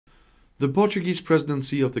The Portuguese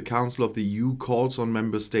Presidency of the Council of the EU calls on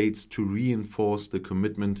member states to reinforce the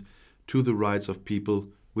commitment to the rights of people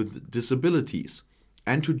with disabilities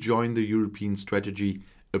and to join the European strategy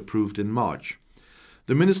approved in March.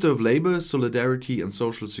 The Minister of Labour, Solidarity and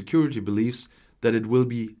Social Security believes that it will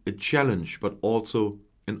be a challenge but also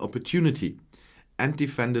an opportunity, and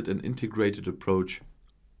defended an integrated approach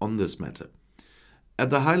on this matter.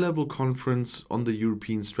 At the high-level conference on the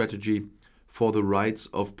European strategy for the rights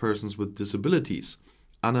of persons with disabilities,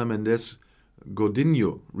 Ana Mendes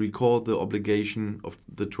Godinho recalled the obligation of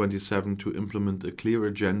the 27 to implement a clear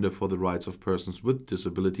agenda for the rights of persons with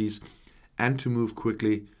disabilities and to move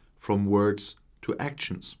quickly from words to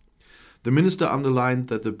actions. The minister underlined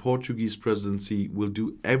that the Portuguese presidency will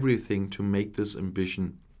do everything to make this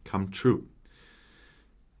ambition come true.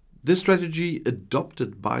 This strategy,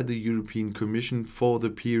 adopted by the European Commission for the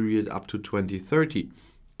period up to 2030,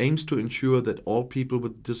 aims to ensure that all people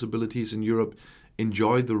with disabilities in Europe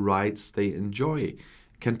enjoy the rights they enjoy,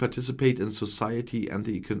 can participate in society and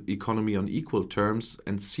the economy on equal terms,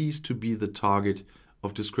 and cease to be the target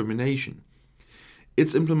of discrimination.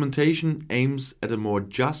 Its implementation aims at a more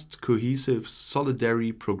just, cohesive,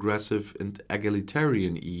 solidary, progressive and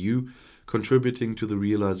egalitarian EU, contributing to the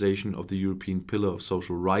realization of the European Pillar of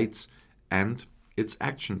Social Rights and its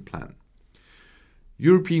action plan.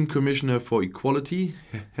 European Commissioner for Equality,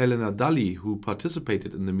 Helena Dalli, who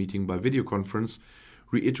participated in the meeting by video conference,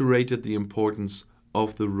 reiterated the importance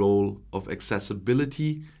of the role of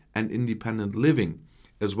accessibility and independent living,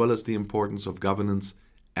 as well as the importance of governance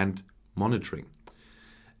and monitoring.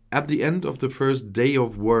 At the end of the first day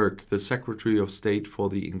of work, the Secretary of State for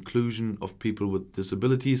the Inclusion of People with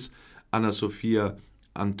Disabilities, Ana Sofia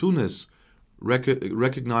Antunes,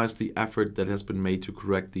 recognized the effort that has been made to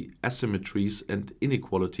correct the asymmetries and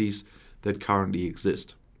inequalities that currently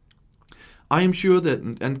exist. I am sure that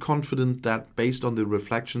and confident that, based on the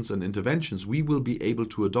reflections and interventions, we will be able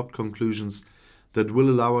to adopt conclusions that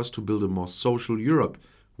will allow us to build a more social Europe,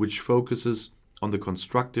 which focuses on the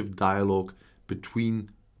constructive dialogue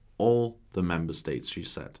between all the member states, she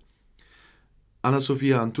said. Ana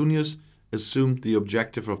Sofia Antunes assumed the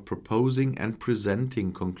objective of proposing and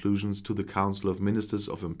presenting conclusions to the Council of Ministers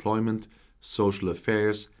of Employment, Social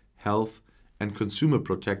Affairs, Health and Consumer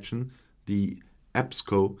Protection, the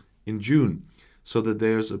EPSCO, in June, so that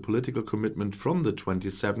there is a political commitment from the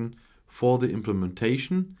 27 for the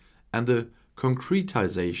implementation and the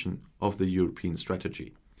concretization of the European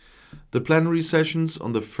strategy. The plenary sessions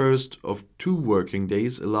on the first of 2 working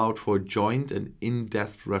days allowed for joint and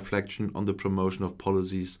in-depth reflection on the promotion of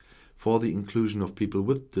policies for the inclusion of people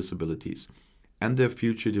with disabilities and their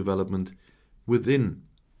future development within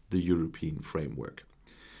the European framework.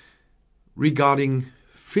 Regarding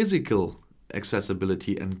physical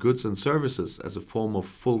accessibility and goods and services as a form of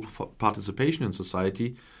full participation in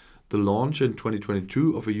society, the launch in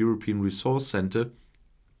 2022 of a European Resource Centre,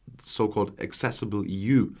 so-called Accessible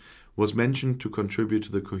EU, was mentioned to contribute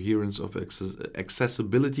to the coherence of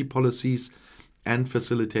accessibility policies and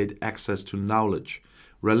facilitate access to knowledge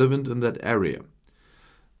relevant in that area.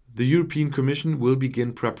 The European Commission will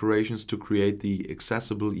begin preparations to create the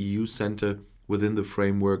Accessible EU Centre within the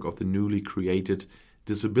framework of the newly created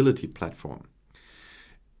Disability Platform.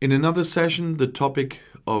 In another session, the topic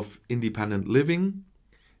of independent living,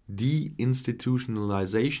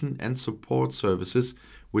 deinstitutionalization and support services,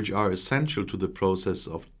 which are essential to the process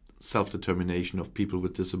of self-determination of people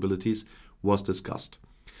with disabilities, was discussed.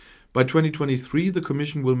 By 2023, the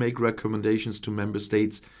Commission will make recommendations to Member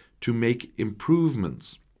States to make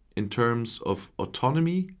improvements in terms of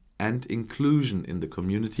autonomy and inclusion in the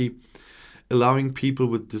community, allowing people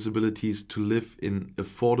with disabilities to live in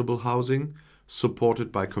affordable housing, supported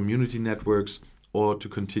by community networks, or to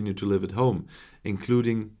continue to live at home,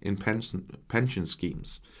 including in pension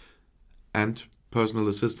schemes. And personal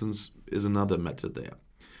assistance is another method there.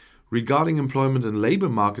 Regarding employment and labor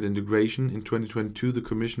market integration, in 2022 the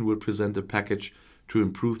Commission will present a package to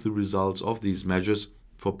improve the results of these measures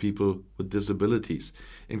for people with disabilities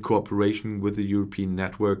in cooperation with the European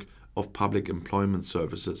Network of Public Employment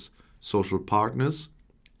Services, social partners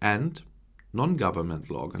and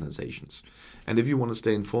non-governmental organizations. And if you want to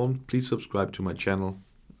stay informed, please subscribe to my channel.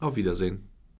 Auf Wiedersehen.